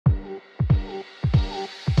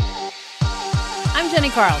I'm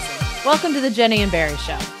Jenni Carlson. Welcome to the Jenni and Berry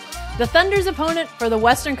Show. The Thunder's opponent for the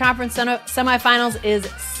Western Conference semifinals is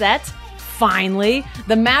set. Finally,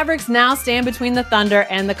 the Mavericks now stand between the Thunder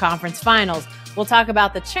and the conference finals. We'll talk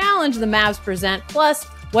about the challenge the Mavs present, plus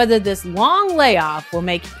whether this long layoff will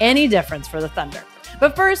make any difference for the Thunder.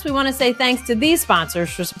 But first, we want to say thanks to these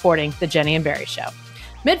sponsors for supporting the Jenni and Berry Show.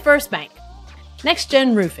 MidFirst Bank, Next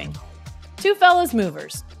Gen Roofing, Two Fellas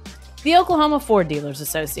Movers, the Oklahoma Ford Dealers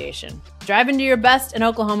Association. Drive into your best in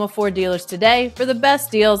Oklahoma Ford dealers today for the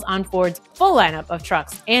best deals on Ford's full lineup of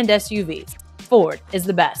trucks and SUVs. Ford is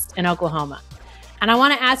the best in Oklahoma. And I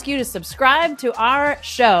want to ask you to subscribe to our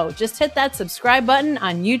show. Just hit that subscribe button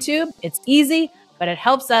on YouTube. It's easy, but it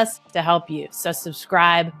helps us to help you. So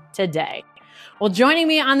subscribe today. Well, joining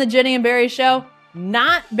me on the Jenni and Berry Show,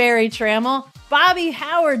 not Barry Trammell, Bobby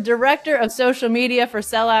Howard, Director of Social Media for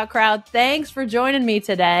Sellout Crowd. Thanks for joining me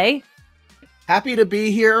today. Happy to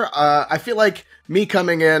be here. I feel like me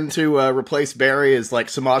coming in to replace Barry is like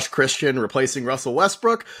Samaj Christian replacing Russell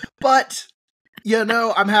Westbrook. But, you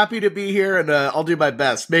know, I'm happy to be here and I'll do my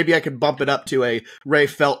best. Maybe I can bump it up to a Ray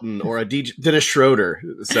Felton or a Dennis Schroeder.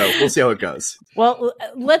 So we'll see how it goes. Well,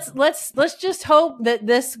 let's just hope that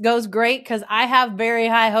this goes great, because I have very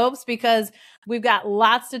high hopes, because we've got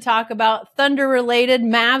lots to talk about, Thunder related,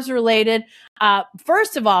 Mavs related.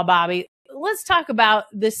 First of all, Bobby, let's talk about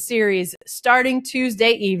this series starting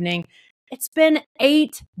Tuesday evening. It's been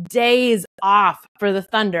 8 days off for the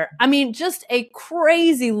Thunder. I mean, just a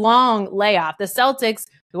crazy long layoff. The Celtics,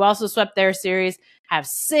 who also swept their series, have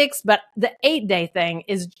 6, but the 8-day thing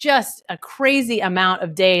is just a crazy amount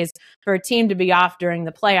of days for a team to be off during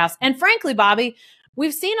the playoffs. And frankly, Bobby,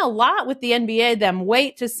 we've seen a lot with the NBA, them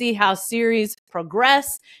wait to see how series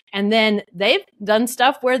progress. And then they've done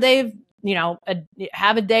stuff where they've,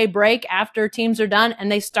 have a day break after teams are done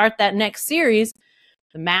and they start that next series.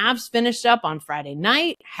 The Mavs finished up on Friday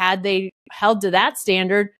night. Had they held to that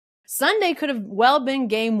standard, Sunday could have well been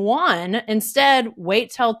game 1. Instead,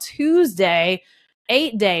 wait till Tuesday,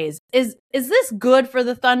 8 days. Is this good for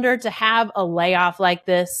the Thunder to have a layoff like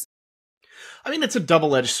this? I mean, it's a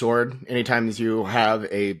double-edged sword anytime you have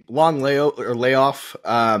a long layoff.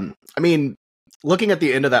 Looking at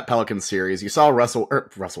the end of that Pelicans series, you saw Russell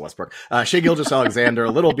Westbrook, Shai Gilgeous-Alexander, a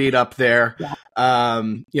little beat up there.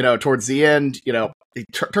 Yeah. Towards the end, he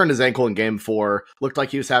turned his ankle in game 4. Looked like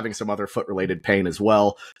he was having some other foot-related pain as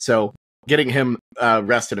well. So getting him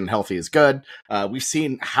rested and healthy is good. We've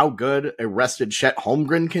seen how good a rested Chet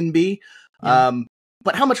Holmgren can be. Yeah.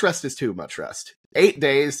 But how much rest is too much rest? 8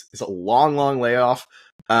 days is a long, long layoff,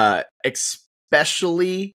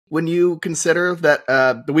 especially when you consider that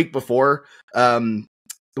the week before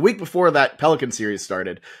that Pelican series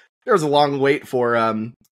started, there was a long wait for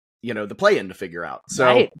the play-in to figure out.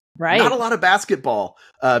 So right. Not a lot of basketball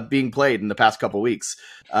being played in the past couple weeks.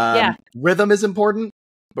 Rhythm is important,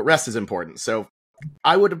 but rest is important. So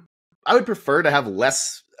I would prefer to have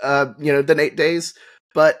less than 8 days,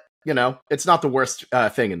 but it's not the worst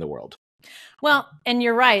thing in the world. Well, and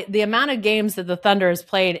you're right. The amount of games that the Thunder has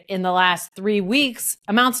played in the last 3 weeks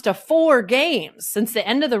amounts to 4 games. Since the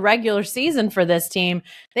end of the regular season for this team,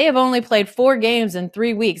 they have only played 4 games in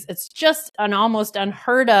 3 weeks. It's just an almost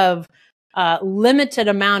unheard of limited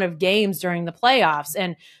amount of games during the playoffs.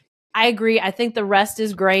 And I agree. I think the rest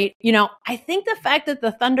is great. I think the fact that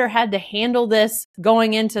the Thunder had to handle this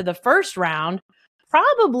going into the first round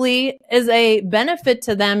probably is a benefit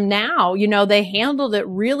to them now. They handled it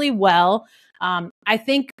really well. I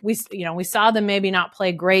think we saw them maybe not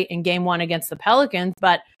play great in game 1 against the Pelicans,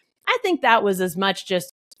 but I think that was as much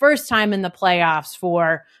just first time in the playoffs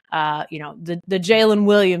for, the Jalen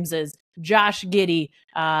Williamses, Josh Giddey,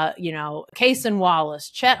 Cason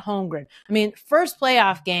Wallace, Chet Holmgren. I mean, first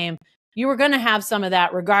playoff game, you were going to have some of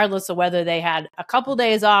that regardless of whether they had a couple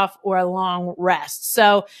days off or a long rest.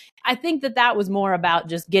 So I think that was more about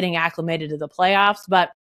just getting acclimated to the playoffs,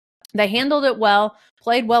 but they handled it well,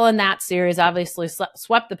 played well in that series, obviously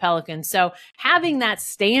swept the Pelicans. So having that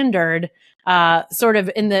standard sort of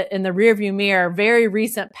in the rearview mirror, very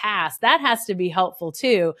recent past, that has to be helpful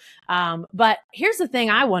too. But here's the thing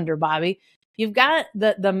I wonder, Bobby. You've got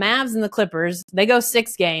the Mavs and the Clippers. They go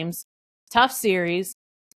 6 games, tough series.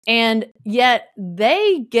 And yet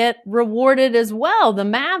they get rewarded as well. The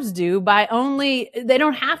Mavs do they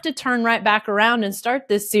don't have to turn right back around and start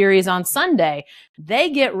this series on Sunday. They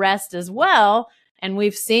get rest as well. And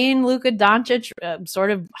we've seen Luka Doncic sort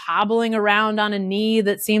of hobbling around on a knee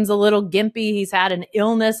that seems a little gimpy. He's had an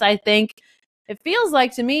illness, I think. It feels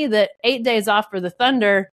like to me that 8 days off for the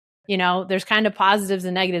Thunder, there's kind of positives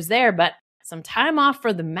and negatives there, but some time off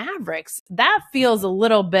for the Mavericks, that feels a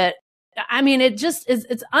little bit I mean, it just is.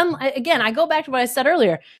 Again, I go back to what I said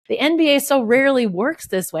earlier. The NBA so rarely works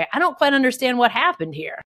this way. I don't quite understand what happened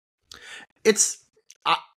here.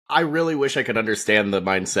 I really wish I could understand the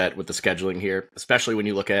mindset with the scheduling here, especially when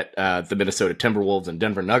you look at the Minnesota Timberwolves and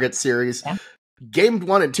Denver Nuggets series. Yeah. Game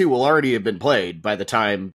 1 and 2 will already have been played by the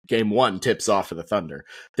time Game 1 tips off for the Thunder.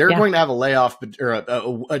 They're going to have a layoff or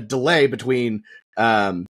a delay between.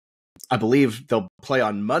 I believe they'll play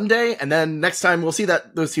on Monday, and then next time we'll see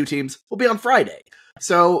that those two teams will be on Friday.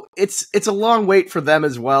 So it's a long wait for them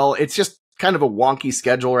as well. It's just kind of a wonky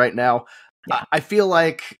schedule right now. Yeah. I feel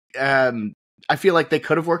like they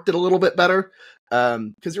could have worked it a little bit better.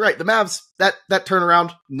 Because you're right, the Mavs, that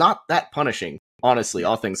turnaround, not that punishing, honestly,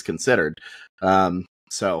 all things considered.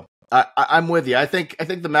 So I'm with you. I think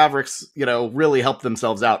the Mavericks, really helped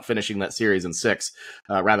themselves out finishing that series in 6,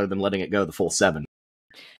 rather than letting it go the full 7.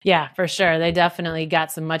 Yeah, for sure. They definitely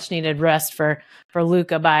got some much needed rest for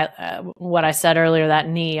Luka by what I said earlier, that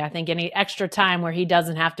knee. I think any extra time where he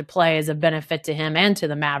doesn't have to play is a benefit to him and to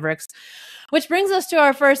the Mavericks. Which brings us to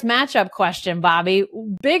our first matchup question, Bobby.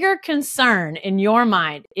 Bigger concern in your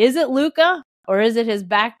mind, is it Luka or is it his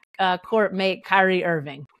backcourt mate Kyrie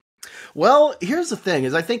Irving? Well, here's the thing: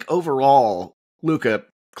 is I think overall Luka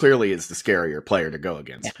clearly is the scarier player to go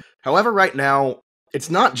against. Yeah. However, right now, it's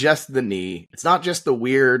not just the knee. It's not just the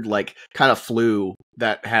weird, kind of flu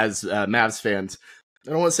that has Mavs fans,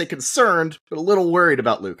 I don't want to say concerned, but a little worried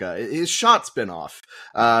about Luka. His shot's been off.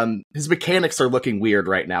 His mechanics are looking weird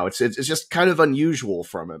right now. It's just kind of unusual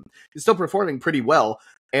from him. He's still performing pretty well.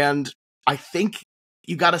 And I think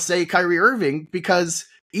you got to say Kyrie Irving, because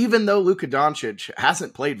even though Luka Doncic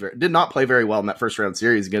did not play very well in that first round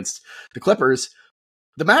series against the Clippers,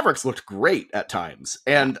 the Mavericks looked great at times.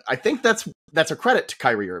 And I think that's a credit to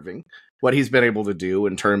Kyrie Irving, what he's been able to do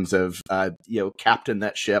in terms of, captain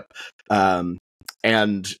that ship.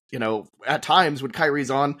 And, at times when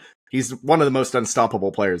Kyrie's on, he's one of the most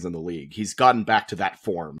unstoppable players in the league. He's gotten back to that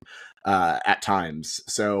form at times.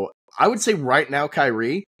 So I would say right now,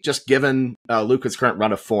 Kyrie, just given Luka's current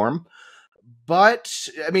run of form. But,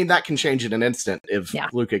 I mean, that can change in an instant if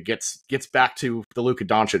Luka gets back to the Luka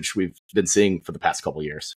Doncic we've been seeing for the past couple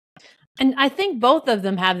years. And I think both of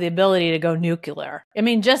them have the ability to go nuclear. I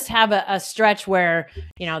mean, just have a stretch where,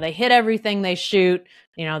 they hit everything they shoot.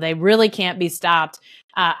 They really can't be stopped.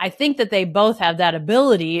 I think that they both have that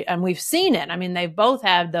ability, and we've seen it. I mean, they both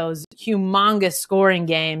have those humongous scoring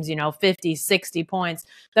games, 50, 60 points,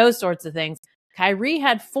 those sorts of things. Kyrie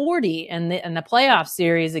had 40 in the playoff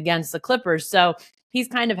series against the Clippers. So he's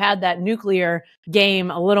kind of had that nuclear game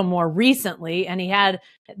a little more recently, and he had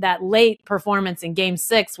that late performance in Game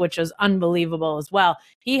 6, which was unbelievable as well.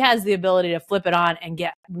 He has the ability to flip it on and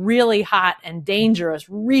get really hot and dangerous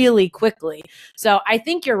really quickly. So I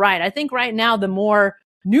think you're right. I think right now the more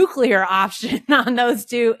nuclear option on those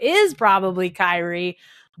two is probably Kyrie.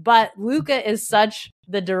 But Luka is such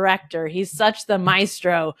the director. He's such the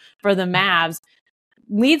maestro for the Mavs.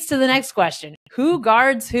 Leads to the next question. Who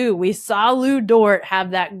guards who? We saw Lu Dort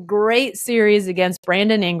have that great series against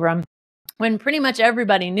Brandon Ingram when pretty much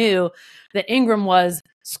everybody knew that Ingram was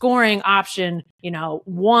scoring option, 1,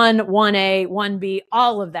 1A, 1B,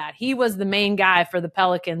 all of that. He was the main guy for the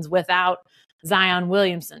Pelicans without Zion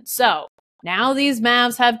Williamson. So now these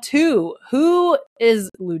Mavs have 2. Who is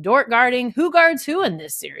Lu Dort guarding? Who guards who in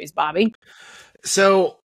this series, Bobby?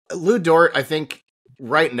 So Lu Dort, I think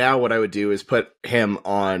right now what I would do is put him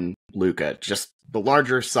on Luka. Just the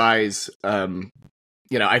larger size.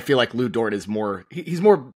 I feel like Lu Dort is he's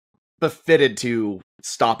more befitted to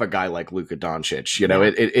stop a guy like Luka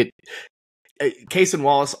Doncic. Case and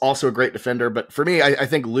Wallace, also a great defender, but for me, I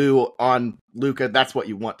think Lu on Luka, that's what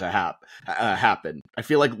you want to happen. I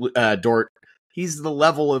feel like Dort, he's the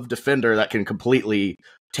level of defender that can completely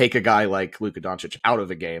take a guy like Luka Doncic out of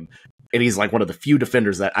a game, and he's like one of the few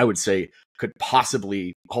defenders that I would say could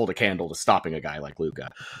possibly hold a candle to stopping a guy like Luka.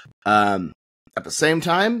 At the same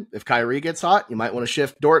time, if Kyrie gets hot, you might want to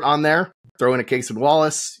shift Dort on there, throw in a Case and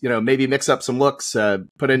Wallace, maybe mix up some looks,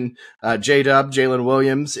 put in J-Dub, Jalen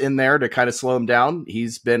Williams in there to kind of slow him down.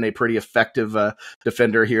 He's been a pretty effective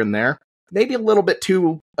defender here and there. Maybe a little bit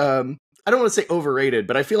too, I don't want to say overrated,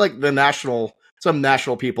 but I feel like some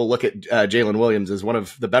national people look at Jalen Williams as one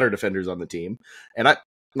of the better defenders on the team. And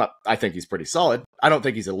I think he's pretty solid. I don't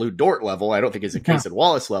think he's a Lu Dort level. I don't think he's a Case and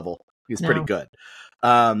Wallace level. He's pretty good.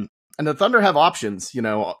 And the Thunder have options,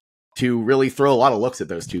 to really throw a lot of looks at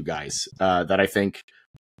those two guys that I think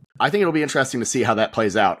it'll be interesting to see how that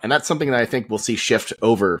plays out. And that's something that I think we'll see shift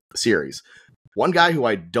over the series. One guy who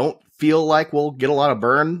I don't feel like will get a lot of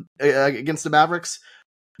burn against the Mavericks,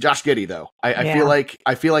 Josh Giddey, though. I feel like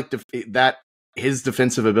that his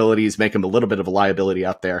defensive abilities make him a little bit of a liability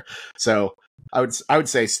out there. So I would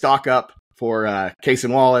say stock up for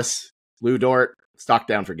Cason Wallace, Lu Dort, stock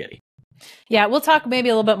down for Giddey. Yeah, we'll talk maybe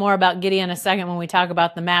a little bit more about Giddey in a second when we talk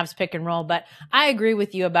about the Mavs pick and roll, but I agree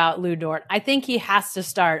with you about Lu Dort. I think he has to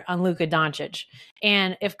start on Luka Doncic.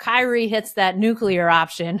 And if Kyrie hits that nuclear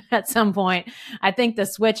option at some point, I think the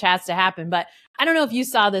switch has to happen. But I don't know if you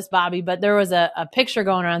saw this, Bobby, but there was a picture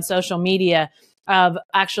going around social media of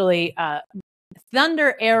actually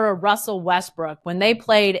Thunder era Russell Westbrook when they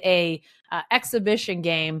played a exhibition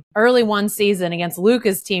game early one season against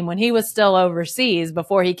Luka's team when he was still overseas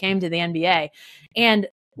before he came to the NBA. And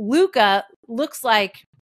Luka looks like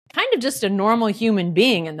kind of just a normal human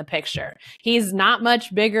being in the picture. He's not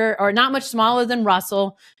much bigger or not much smaller than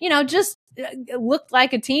Russell, just looked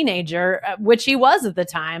like a teenager, which he was at the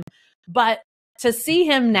time. But to see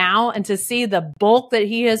him now and to see the bulk that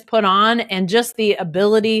he has put on and just the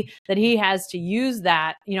ability that he has to use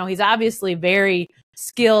that, he's obviously very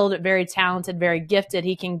skilled, very talented, very gifted.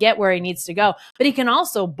 He can get where he needs to go, but he can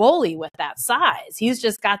also bully with that size. He's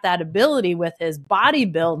just got that ability with his body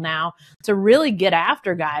build now to really get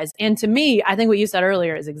after guys. And to me, I think what you said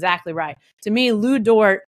earlier is exactly right. To me, Lu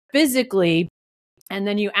Dort physically, and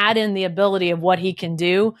then you add in the ability of what he can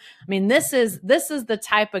do. I mean, this is the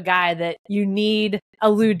type of guy that you need a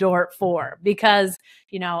Lu Dort for, because,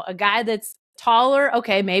 a guy that's taller,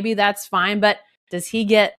 okay, maybe that's fine, but does he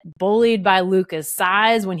get bullied by Luka's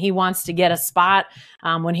size when he wants to get a spot,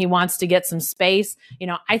 when he wants to get some space?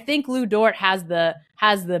 I think Lu Dort has the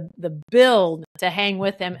build to hang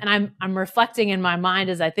with him. And I'm reflecting in my mind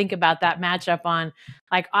as I think about that matchup on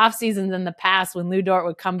like off seasons in the past when Lu Dort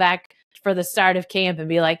would come back for the start of camp and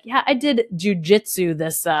be like, yeah, I did jujitsu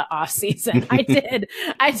this off season. I did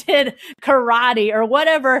karate or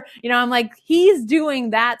whatever. I'm like, he's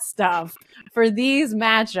doing that stuff for these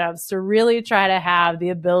matchups to really try to have the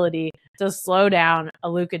ability to slow down a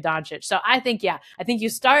Luka Doncic. So I think you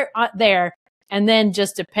start there, and then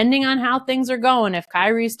just depending on how things are going, if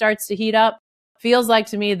Kyrie starts to heat up, feels like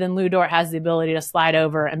to me, then Lu Dort has the ability to slide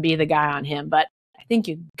over and be the guy on him. But I think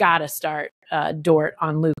you got to start Dort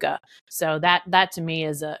on Luka. So that to me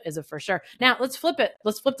is a for sure. Now let's flip it.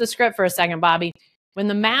 Let's flip the script for a second, Bobby. When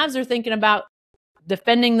the Mavs are thinking about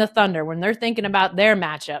defending the Thunder, when they're thinking about their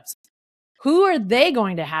matchups, who are they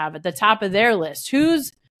going to have at the top of their list?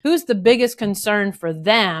 Who's the biggest concern for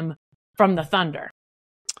them from the Thunder?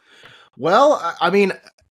 Well, I mean,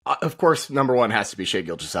 of course, number one has to be Shai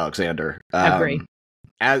Gilgeous-Alexander. Agree.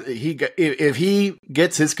 If he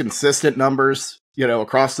gets his consistent numbers,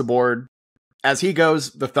 across the board, as he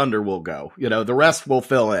goes, the Thunder will go. The rest will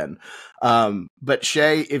fill in. But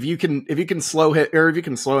Shai, if you can slow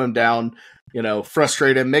him down,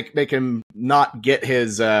 frustrate him, make him not get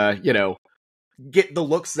his, get the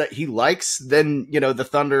looks that he likes, then the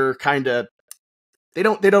Thunder kind of they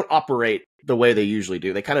don't operate the way they usually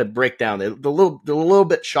do. They kind of break down. They're a little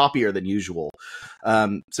bit choppier than usual.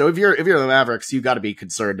 So if you're the Mavericks, you got to be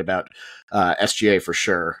concerned about SGA for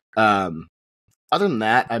sure. Other than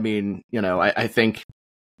that, I mean, I think,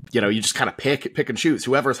 you just kind of pick and choose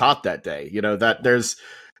whoever's hot that day. That there's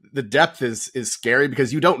the depth is scary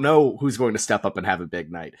because you don't know who's going to step up and have a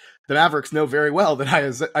big night. The Mavericks know very well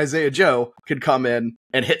that Isaiah Joe could come in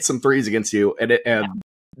and hit some threes against you and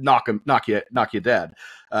knock you dead.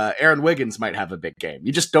 Aaron Wiggins might have a big game.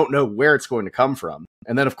 You just don't know where it's going to come from.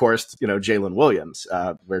 And then, of course, Jalen Williams,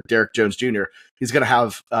 where Derek Jones Jr., he's going to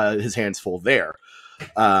have his hands full there.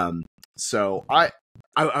 So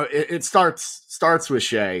it starts with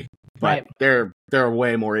Shai, but right. There are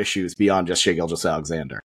way more issues beyond just Shai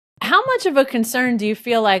Gilgeous-Alexander. How much of a concern do you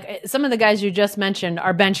feel like some of the guys you just mentioned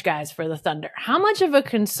are bench guys for the Thunder? How much of a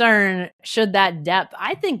concern should that depth?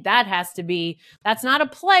 I think that has to be, that's not a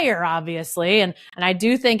player, obviously. And I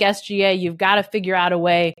do think SGA, you've got to figure out a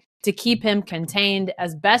way to keep him contained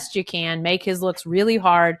as best you can, make his looks really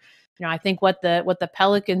hard. I think what the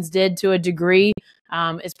Pelicans did to a degree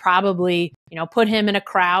is probably, put him in a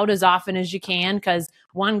crowd as often as you can, because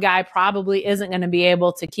one guy probably isn't going to be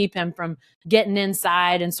able to keep him from getting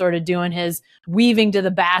inside and sort of doing his weaving to the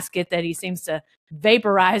basket that he seems to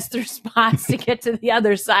vaporize through spots to get to the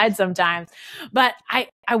other side sometimes. But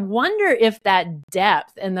I wonder if that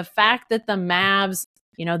depth and the fact that the Mavs,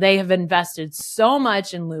 they have invested so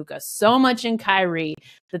much in Luka, so much in Kyrie,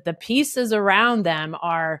 that the pieces around them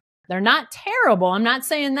they're not terrible. I'm not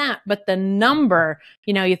saying that, but the number,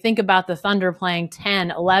 you think about the Thunder playing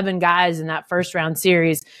 10, 11 guys in that first round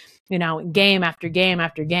series, game after game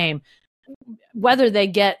after game, whether they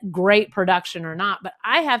get great production or not. But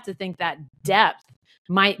I have to think that depth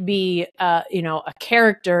might be, a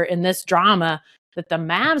character in this drama that the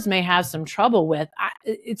Mavs may have some trouble with.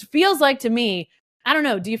 It feels like to me, I don't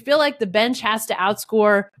know, do you feel like the bench has to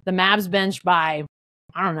outscore the Mavs bench by,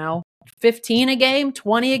 I don't know, 15 a game,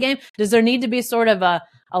 20 a game? Does there need to be sort of a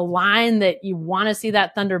line that you want to see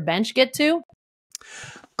that Thunder bench get to?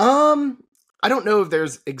 I don't know if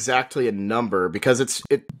there's exactly a number, because it's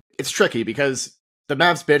tricky, because the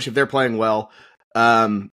Mavs bench, if they're playing well,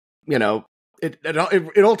 it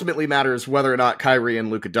ultimately matters whether or not Kyrie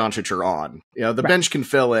and Luka Doncic are on. The bench can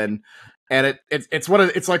fill in, and it's one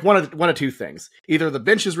of two things. Either the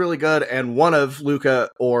bench is really good and one of Luka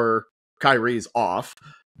or Kyrie's off,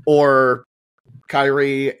 or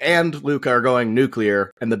Kyrie and Luka are going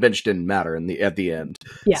nuclear and the bench didn't matter at the end.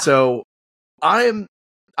 Yeah. So I'm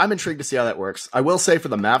intrigued to see how that works. I will say for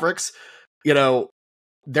the Mavericks,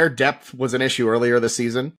 their depth was an issue earlier this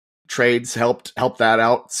season. Trades helped that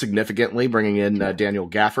out significantly, bringing in Daniel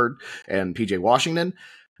Gafford and PJ Washington.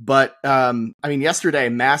 But yesterday,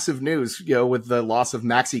 massive news, with the loss of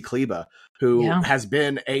Maxi Kleber, who has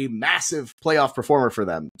been a massive playoff performer for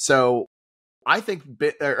them. So I think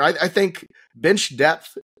bench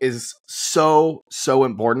depth is so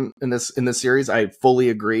important in this series. I fully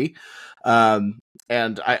agree, and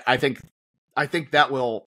I think that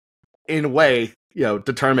will, in a way,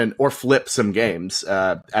 determine or flip some games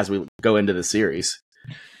as we go into the series.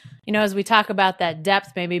 As we talk about that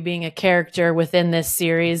depth maybe being a character within this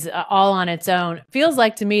series all on its own, feels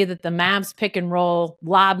like to me that the Mavs pick and roll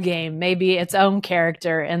lob game may be its own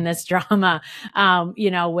character in this drama.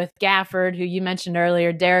 With Gafford, who you mentioned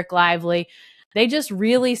earlier, Derek Lively, they just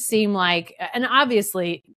really seem like, and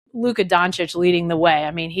obviously Luka Doncic leading the way.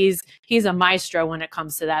 I mean, he's a maestro when it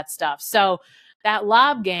comes to that stuff. So that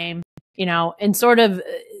lob game, and sort of,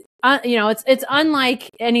 it's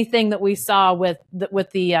unlike anything that we saw with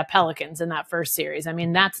the Pelicans in that first series. I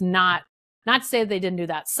mean, that's not to say they didn't do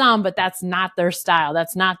that some, but that's not their style.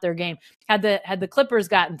 That's not their game. Had the Clippers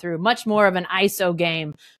gotten through, much more of an ISO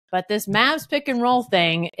game. But this Mavs pick and roll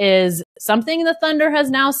thing is something the Thunder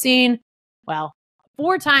has now seen,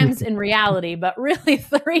 4 times in reality, but really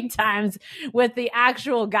 3 times with the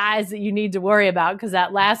actual guys that you need to worry about, because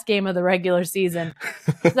that last game of the regular season,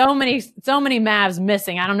 so many Mavs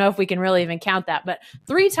missing. I don't know if we can really even count that, but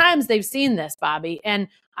 3 times they've seen this, Bobby. And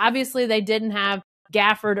obviously they didn't have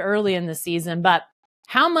Gafford early in the season, but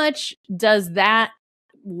how much does that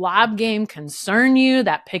lob game concern you,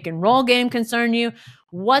 that pick and roll game concern you?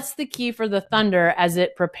 What's the key for the Thunder as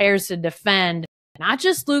it prepares to defend not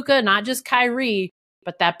just Luka, not just Kyrie,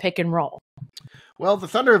 but that pick and roll? Well, the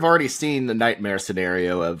Thunder have already seen the nightmare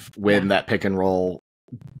scenario of when that pick and roll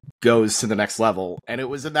goes to the next level. And it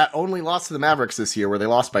was in that only loss to the Mavericks this year where they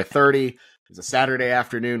lost by 30. It was a Saturday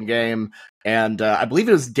afternoon game. And I believe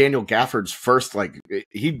it was Daniel Gafford's first,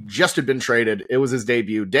 he just had been traded. It was his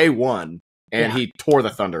debut, day 1, and he tore the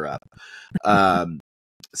Thunder up.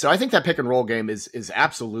 So I think that pick and roll game is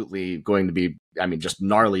absolutely going to be, just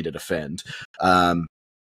gnarly to defend.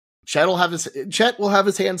 Chet will have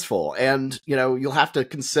his hands full, and you'll have to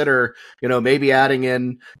consider maybe adding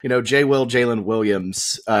in Jalen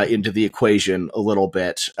Williams into the equation a little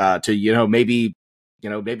bit to maybe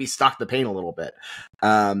stock the paint a little bit.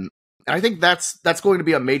 And I think that's going to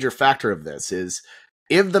be a major factor of this, is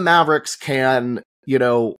if the Mavericks can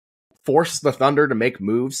force the Thunder to make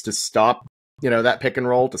moves to stop that pick and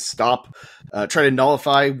roll, to stop try to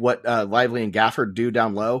nullify what Lively and Gafford do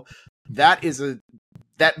down low. That is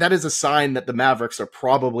a sign that the Mavericks are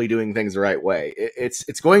probably doing things the right way.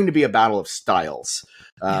 It's going to be a battle of styles.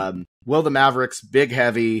 Will the Mavericks, big,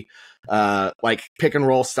 heavy, pick and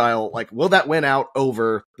roll style, will that win out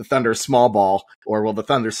over the Thunder's small ball, or will the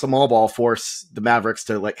Thunder's small ball force the Mavericks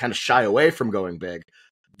to kind of shy away from going big?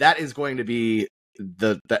 That is going to be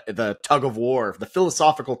the tug of war, the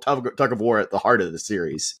philosophical tug of war at the heart of the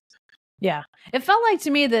series. Yeah, it felt like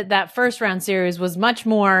to me that first round series was much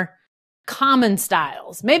more common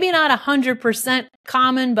styles. Maybe not 100%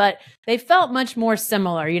 common, but they felt much more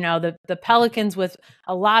similar. The Pelicans with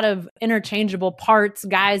a lot of interchangeable parts,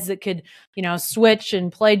 guys that could, switch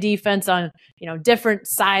and play defense on, different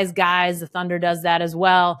size guys. The Thunder does that as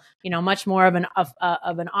well. Much more of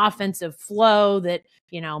an offensive flow that,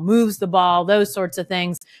 moves the ball, those sorts of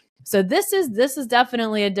things. So this is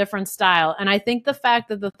definitely a different style. And I think the fact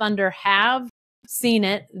that the Thunder have seen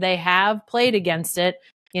it, they have played against it,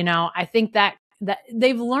 I think that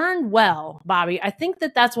they've learned well, Bobby. I think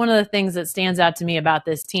that's one of the things that stands out to me about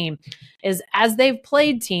this team is as they've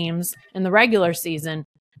played teams in the regular season,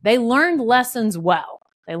 they learned lessons well.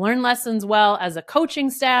 They learned lessons well as a coaching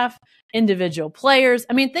staff, individual players.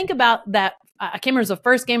 Think about that I can't remember if it was the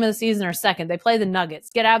first game of the season or second. They play the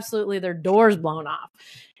Nuggets, get absolutely their doors blown off.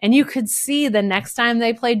 And you could see the next time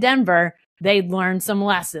they played Denver, they'd learned some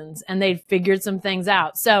lessons and they'd figured some things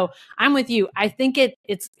out. So I'm with you. I think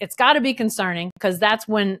it's got to be concerning because that's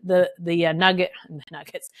when the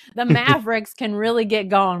Mavericks can really get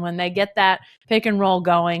going when they get that pick and roll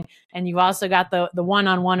going. And you've also got the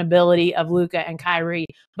one-on-one ability of Luka and Kyrie.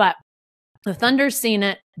 But the Thunder's seen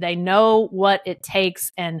it. They know what it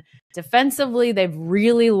takes. And defensively, they've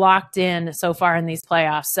really locked in so far in these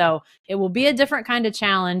playoffs. So it will be a different kind of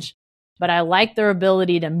challenge. But I like their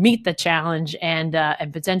ability to meet the challenge and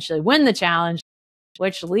potentially win the challenge,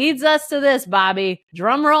 which leads us to this, Bobby.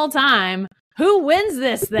 Drum roll time. Who wins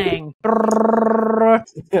this thing? I'm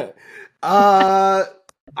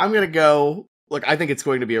going to go. Look, I think it's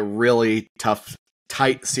going to be a really tough,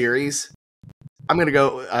 tight series. I'm going to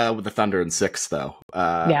go with the Thunder in 6, though.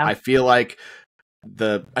 I feel like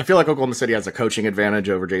Oklahoma City has a coaching advantage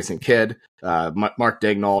over Jason Kidd, Mark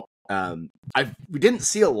Daignault. We didn't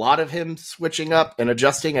see a lot of him switching up and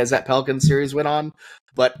adjusting as that Pelican series went on,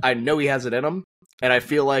 but I know he has it in him, and I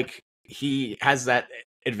feel like he has that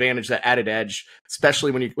advantage, that added edge,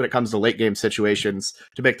 especially when it comes to late game situations,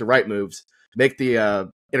 to make the right moves, to make the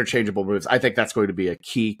interchangeable moves. I think that's going to be a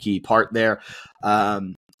key part there.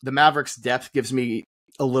 The Mavericks' depth gives me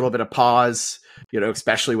a little bit of pause,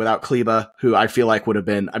 especially without Kleba, who I feel like would have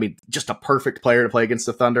been, just a perfect player to play against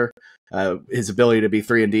the Thunder. His ability to be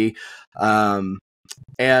 3-and-D.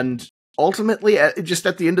 And ultimately, just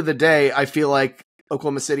at the end of the day, I feel like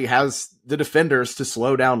Oklahoma City has the defenders to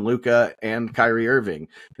slow down Luka and Kyrie Irving.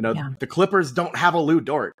 The Clippers don't have a Lu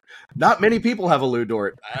Dort. Not many people have a Lu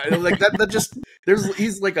Dort. Like that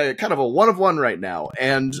he's like a kind of a one-of-one right now.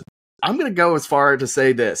 And I'm going to go as far to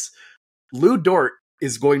say this. Lu Dort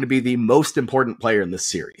is going to be the most important player in this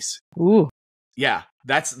series. Ooh. Yeah,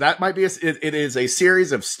 that might be it is a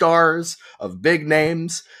series of stars, of big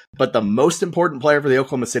names, but the most important player for the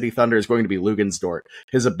Oklahoma City Thunder is going to be Lu Dort.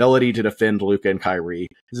 His ability to defend Luka and Kyrie,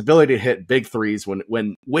 his ability to hit big threes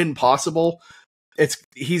when possible.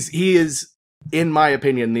 He is, in my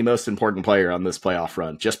opinion, the most important player on this playoff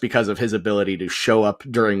run, just because of his ability to show up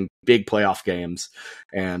during big playoff games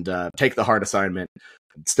and take the hard assignment,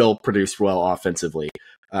 and still produce well offensively.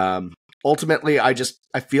 Ultimately, I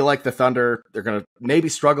feel like the Thunder, they're going to maybe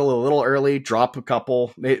struggle a little early, drop a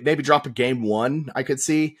couple, maybe drop a game 1, I could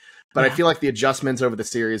see. But I feel like the adjustments over the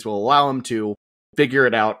series will allow them to figure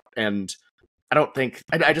it out. And I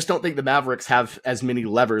just don't think the Mavericks have as many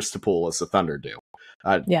levers to pull as the Thunder do.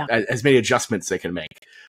 As many adjustments they can make.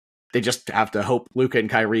 They just have to hope Luka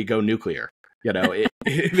and Kyrie go nuclear. At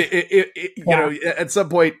some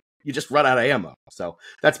point, you just run out of ammo. So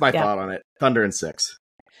that's my thought on it. Thunder in 6.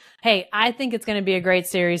 Hey, I think it's going to be a great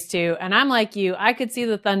series too. And I'm like you, I could see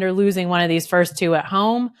the Thunder losing one of these first 2 at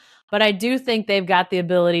home, but I do think they've got the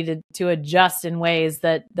ability to adjust in ways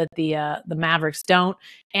that the Mavericks don't.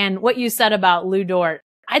 And what you said about Lu Dort,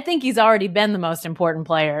 I think he's already been the most important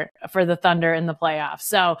player for the Thunder in the playoffs.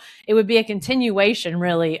 So it would be a continuation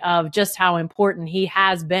really of just how important he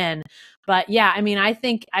has been. But yeah, I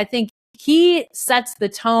think he sets the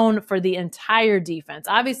tone for the entire defense.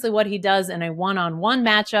 Obviously, what he does in a one-on-one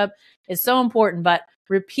matchup is so important, but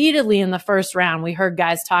repeatedly in the first round, we heard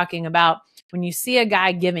guys talking about when you see a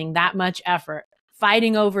guy giving that much effort,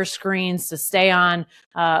 fighting over screens to stay on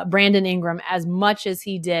Brandon Ingram as much as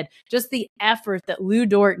he did, just the effort that Lu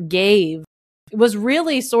Dort gave was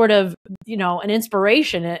really sort of, an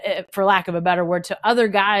inspiration, for lack of a better word, to other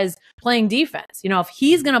guys playing defense. If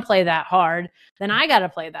he's going to play that hard, then I got to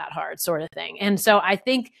play that hard, sort of thing. And so I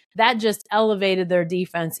think that just elevated their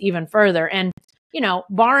defense even further. And,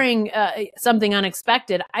 barring something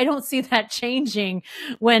unexpected, I don't see that changing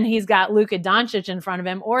when he's got Luka Doncic in front of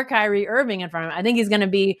him or Kyrie Irving in front of him. I think he's going to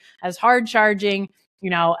be as hard charging,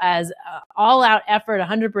 as all out effort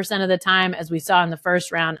 100% of the time as we saw in the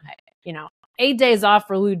first round. 8 days off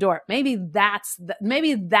for Lu Dort. Maybe that's the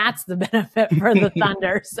benefit for the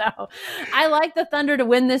Thunder. So I like the Thunder to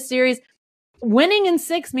win this series. Winning in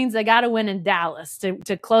 6 means they got to win in Dallas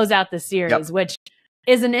to close out the series, which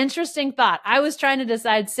is an interesting thought. I was trying to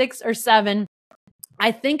decide 6 or 7.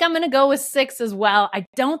 I think I'm going to go with 6 as well. I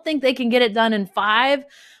don't think they can get it done in 5,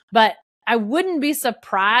 but I wouldn't be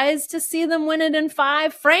surprised to see them win it in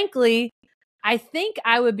 5. Frankly, I think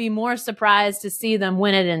I would be more surprised to see them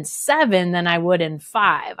win it in 7 than I would in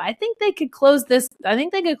 5. I think they could close this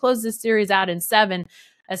series out in 7,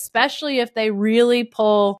 especially if they really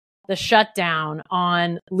pull the shutdown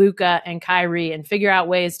on Luka and Kyrie and figure out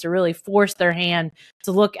ways to really force their hand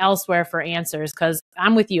to look elsewhere for answers. Because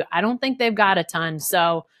I'm with you. I don't think they've got a ton.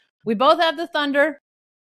 So we both have the Thunder.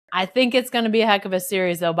 I think it's going to be a heck of a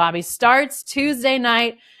series, though, Bobby. Starts Tuesday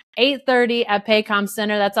night, 8:30 at Paycom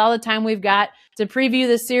Center. That's all the time we've got to preview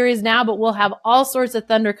the series now, but we'll have all sorts of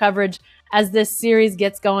Thunder coverage as this series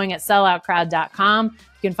gets going at selloutcrowd.com.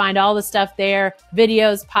 You can find all the stuff there,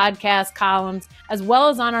 videos, podcasts, columns, as well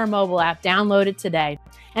as on our mobile app. Download it today.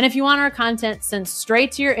 And if you want our content sent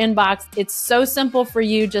straight to your inbox, it's so simple for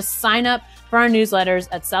you. Just sign up for our newsletters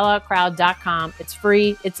at selloutcrowd.com. It's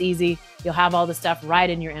free. It's easy. You'll have all the stuff right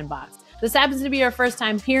in your inbox. If this happens to be your first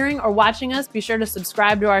time hearing or watching us, be sure to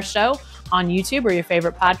subscribe to our show on YouTube or your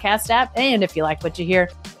favorite podcast app. And if you like what you hear,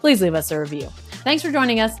 please leave us a review. Thanks for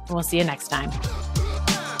joining us, and we'll see you next time.